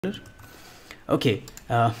Okay,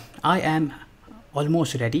 I am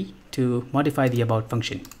almost ready to modify the about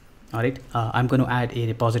function. All right, I'm going to add a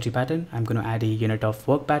repository pattern. I'm going to add a unit of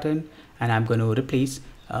work pattern, and I'm going to replace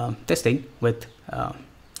testing with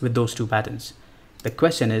those two patterns. The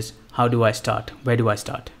question is, how do I start? Where do I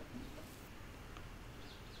start?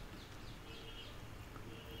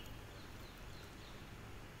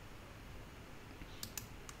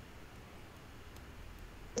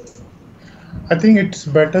 I think it's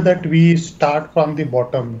better that we start from the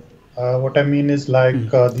bottom. What I mean is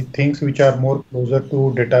the things which are more closer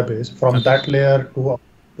to database from that layer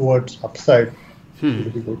towards upside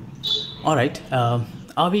would be good. All right.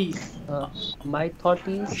 Are we My thought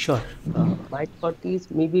is sure?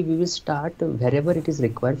 maybe we will start wherever it is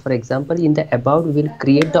required. For example, in the above, we will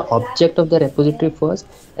create the object of the repository first,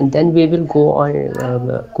 and then we will go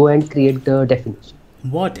and create the definition.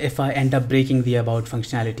 What if I end up breaking the about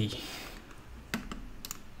functionality?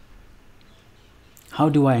 How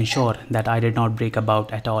do I ensure that I did not break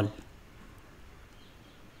about at all?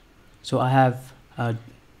 So I have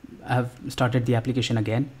started the application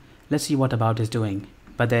again. Let's see what about is doing.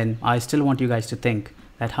 But then I still want you guys to think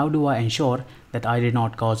that how do I ensure that I did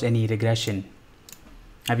not cause any regression?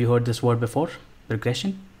 Have you heard this word before?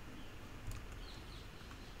 Regression?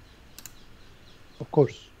 Of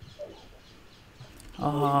course.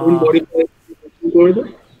 So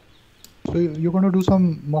you're going to do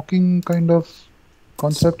some mocking kind of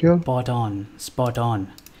concept here? Spot on, spot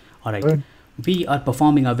on. All right. Right. We are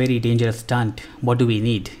performing a very dangerous stunt. What do we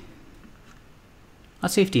need? A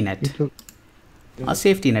safety net. A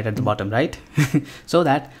safety net at the bottom, right? So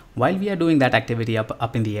that while we are doing that activity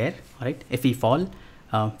up in the air, all right, if we fall,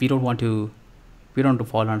 we don't want to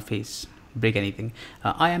fall on face, break anything.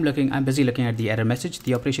 I'm busy looking at the error message.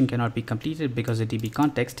 The operation cannot be completed because the DB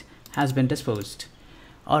context has been disposed.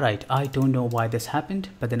 All right, I don't know why this happened,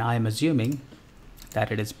 but then I am assuming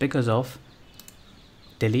that it is because of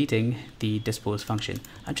deleting the dispose function.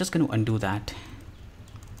 I'm just going to undo that.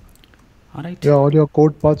 All right. Yeah, all your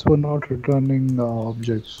code paths were not returning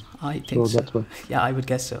objects. I think so. That's why. Yeah, I would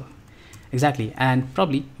guess so. Exactly. And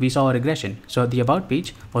probably we saw a regression. So the about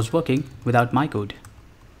page was working without my code,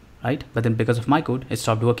 right? But then because of my code, it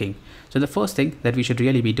stopped working. So the first thing that we should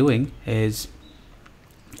really be doing is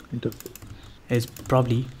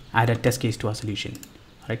probably add a test case to our solution,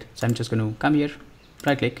 right? So I'm just going to come here,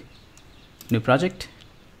 right click, new project,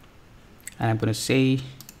 and I'm going to say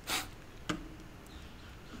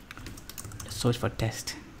search for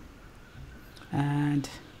test, and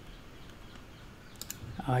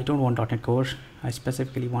I don't want .NET Core. I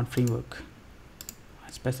specifically want framework.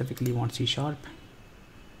 I specifically want C#.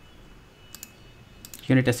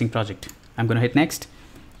 Unit testing project. I'm going to hit next.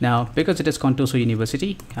 Now, because it is Contoso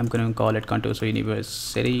University, I'm going to call it Contoso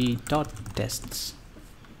University.tests.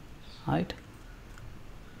 Right.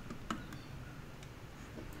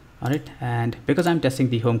 All right. And because I'm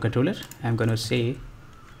testing the home controller, I'm going to say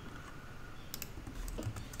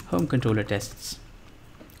home controller tests.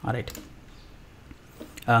 All right.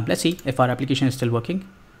 Let's see if our application is still working.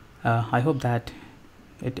 I hope that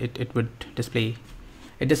it would display.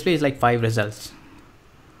 It displays like 5 results.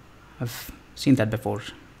 I've seen that before.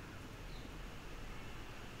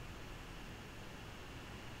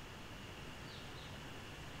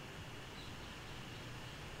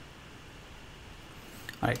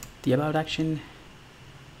 All right, the about action.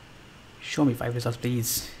 Show me 5 results,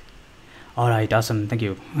 please. All right, awesome, thank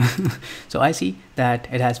you. So I see that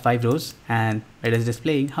it has 5 rows and it is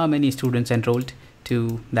displaying how many students enrolled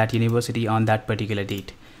to that university on that particular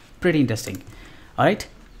date. Pretty interesting. All right,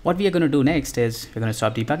 what we are going to do next is we're going to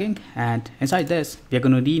stop debugging, and inside this we are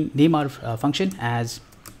going to name our function as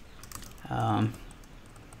home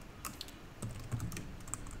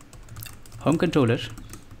controller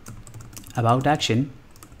about action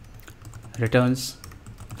returns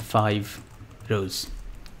 5 rows.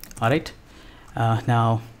 All right.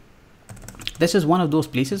 Now this is one of those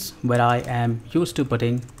places where I am used to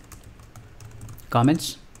putting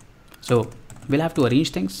comments. So we'll have to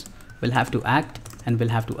arrange things, we'll have to act, and we'll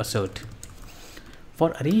have to assert.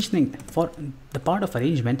 For arranging, for the part of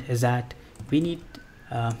arrangement is that we need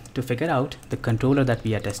to figure out the controller that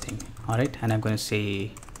we are testing. All right, and I'm going to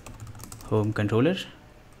say home controller.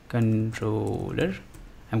 I'm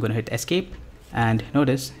going to hit escape, and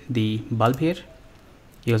notice the bulb here.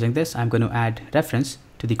 Using this, I'm going to add reference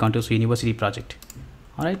to the Contoso University project.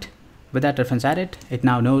 All right, with that reference added, it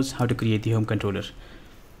now knows how to create the home controller.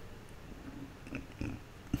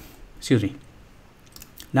 Excuse me.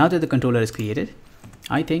 Now that the controller is created,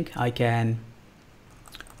 I think I can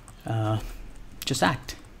just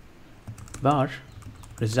act var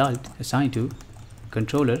result assigned to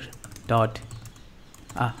controller dot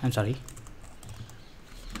I'm sorry,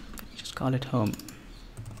 just call it home.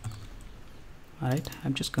 Alright,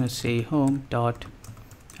 I'm just going to say home dot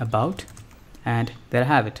about, and there I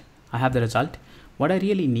have it. I have the result. What I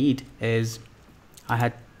really need is, I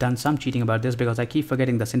had done some cheating about this because I keep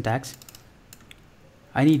forgetting the syntax.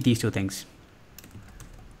 I need these two things.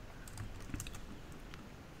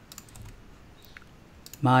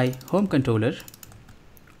 My home controller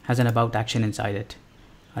has an about action inside it.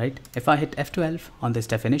 Alright, if I hit F12 on this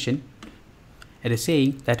definition, it is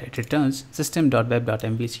saying that it returns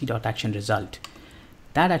system.web.mvc.action result.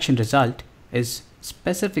 That action result is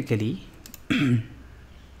specifically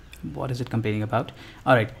what is it complaining about?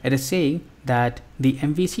 Alright, it is saying that the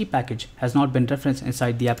MVC package has not been referenced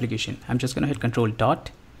inside the application. I'm just going to hit control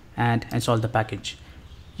dot and install the package.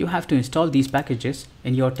 You have to install these packages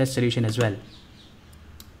in your test solution as well.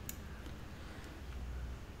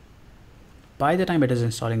 By the time it is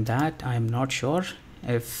installing that, I am not sure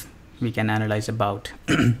if we can analyze about.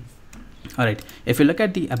 Alright, if you look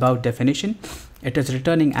at the about definition, it is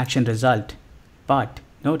returning action result, but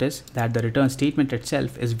notice that the return statement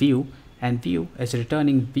itself is view, and view is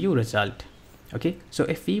returning view result. Okay, so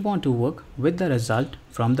if we want to work with the result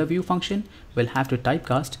from the view function, we'll have to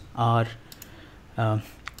typecast our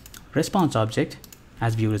response object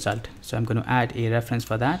as view result. So I'm going to add a reference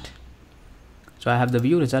for that. So I have the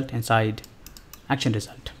view result inside action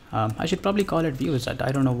result. I should probably call it view result.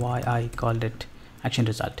 I don't know why I called it action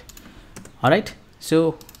result. Alright,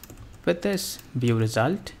 so with this view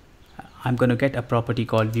result, I'm going to get a property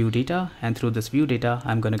called view data, and through this view data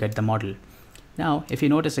I'm going to get the model. Now if you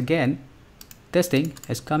notice again, this thing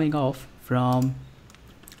is coming off from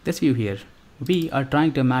this view here. We are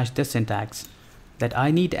trying to match this syntax, that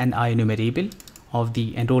I need an IEnumerable of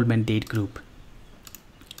the enrollment date group.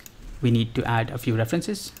 We need to add a few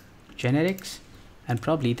references, generics, and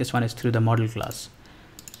probably this one is through the model class.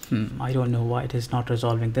 I don't know why it is not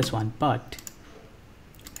resolving this one, but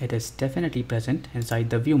it is definitely present inside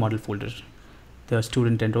the view model folder, the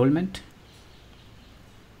student enrollment.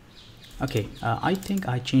 Okay, I think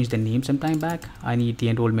I changed the name some time back. I need the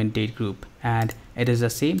enrollment date group, and it is the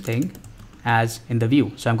same thing as in the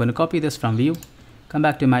view. So I'm going to copy this from view, come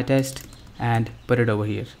back to my test and put it over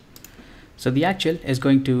here. So the actual is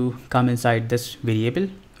going to come inside this variable,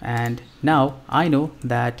 and now I know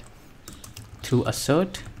that through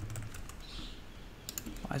assert,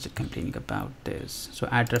 why is it complaining about this? So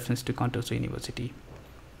add reference to Contoso University.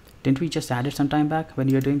 Didn't we just add it some time back when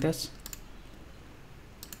we were doing this?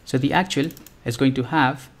 So the actual is going to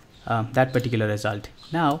have that particular result.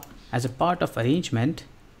 Now, as a part of arrangement,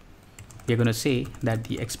 we're going to say that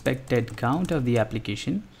the expected count of the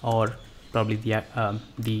application, or probably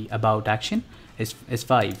the about action, is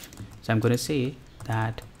 5. So I'm going to say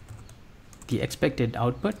that the expected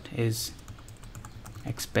output is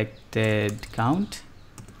expected count,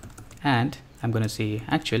 and I'm going to say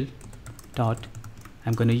actual dot,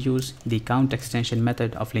 I'm going to use the count extension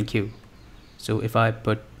method of linkQ. So if I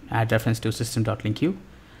put add reference to system.linkQ,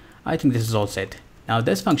 I think this is all set. Now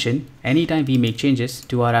this function, anytime we make changes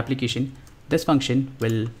to our application, this function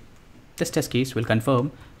will, this test case will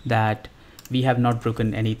confirm that we have not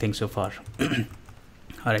broken anything so far.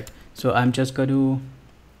 Alright, so I'm just going to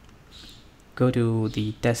go to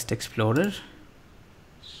the test explorer.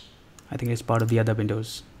 I think it's part of the other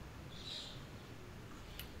windows.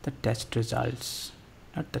 The test results,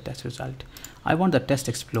 not the test result. I want the test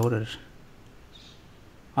explorer.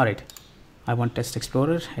 Alright, I want test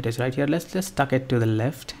explorer. It is right here. Let's just tuck it to the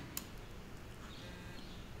left.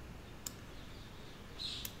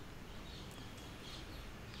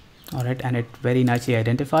 Alright, and it very nicely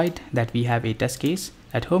identified that we have a test case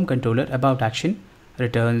at home controller about action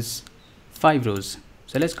returns 5 rows.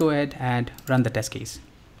 So let's go ahead and run the test case.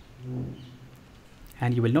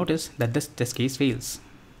 And you will notice that this test case fails.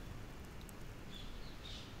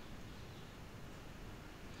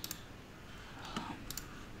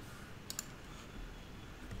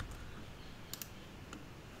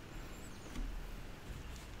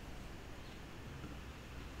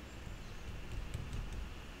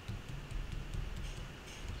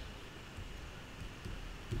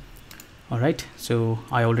 Alright, so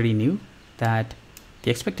I already knew that the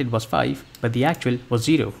expected was 5, but the actual was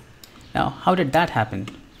 0. Now, how did that happen?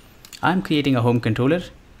 I'm creating a home controller.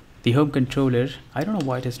 The home controller, I don't know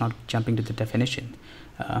why it is not jumping to the definition.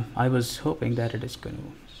 I was hoping that it's going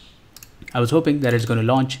to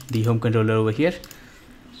launch the home controller over here.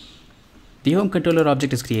 The home controller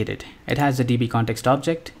object is created. It has the DB context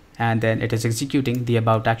object, and then it is executing the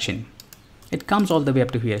about action. It comes all the way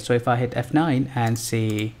up to here. So if I hit F9 and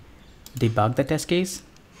say debug the test case,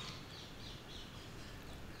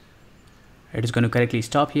 it is going to correctly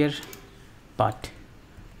stop here, but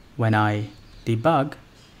when I debug,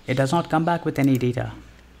 it does not come back with any data.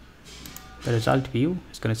 The result view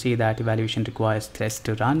is going to say that evaluation requires threads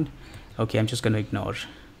to run. Okay, I'm just going to ignore.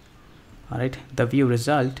 Alright, the view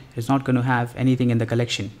result is not going to have anything in the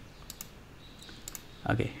collection.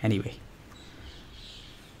 Okay, anyway.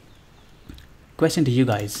 Question to you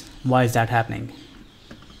guys, why is that happening?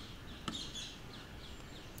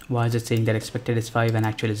 Why is it saying that expected is 5 and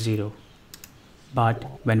actual is 0? But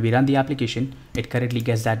when we run the application, it correctly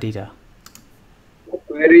gets that data. The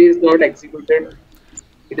query is not executed.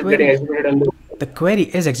 It is getting executed on the query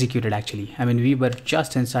is executed actually. I mean, we were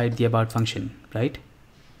just inside the about function, right?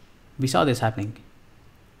 We saw this happening.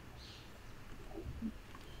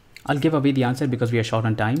 I'll give away the answer because we are short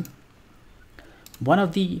on time. One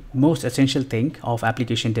of the most essential thing of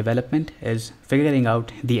application development is figuring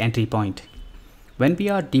out the entry point. When we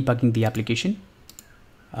are debugging the application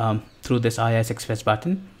through this IIS Express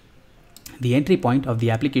button, the entry point of the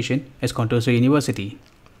application is Contoso University.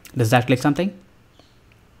 Does that click something?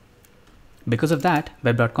 Because of that,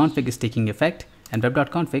 web.config is taking effect, and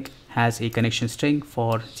web.config has a connection string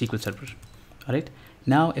for SQL Server. All right.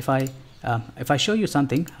 Now, if I show you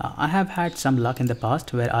something, I have had some luck in the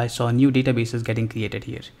past where I saw new databases getting created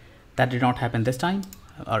here. That did not happen this time.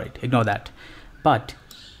 All right, ignore that. But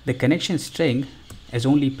the connection string is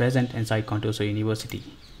only present inside Contoso University.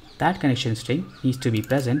 That connection string needs to be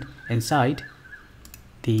present inside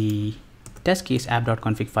the test case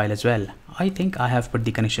app.config file as well. I think I have put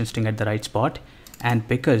the connection string at the right spot, and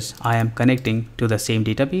because I am connecting to the same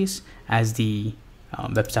database as the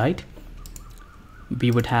website, we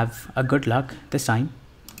would have a good luck this time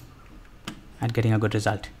at getting a good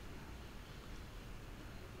result.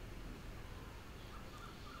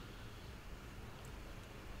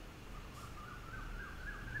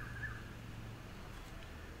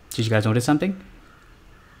 Did you guys notice something?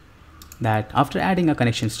 That after adding a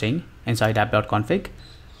connection string inside app.config,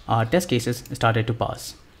 our test cases started to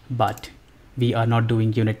pass, but we are not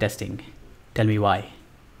doing unit testing. Tell me why.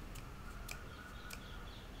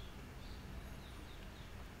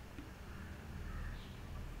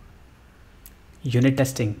 Unit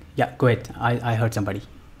testing. Yeah, go ahead. I heard somebody.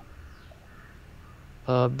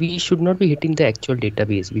 We should not be hitting the actual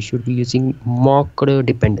database. We should be using mock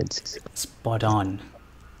dependencies. Spot on.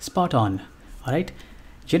 Spot on. All right.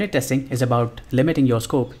 Unit testing is about limiting your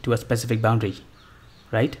scope to a specific boundary,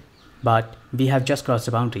 right? But we have just crossed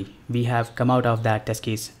the boundary. We have come out of that test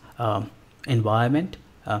case environment,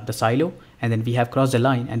 the silo, and then we have crossed the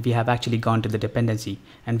line and we have actually gone to the dependency,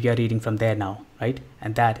 and we are reading from there now, right?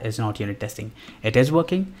 And that is not unit testing. It is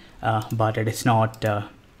working, but it is not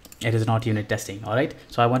unit testing. All right.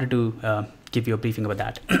 So I wanted to give you a briefing about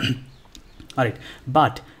that. All right,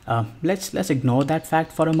 but let's ignore that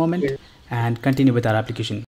fact for a moment and continue with our application.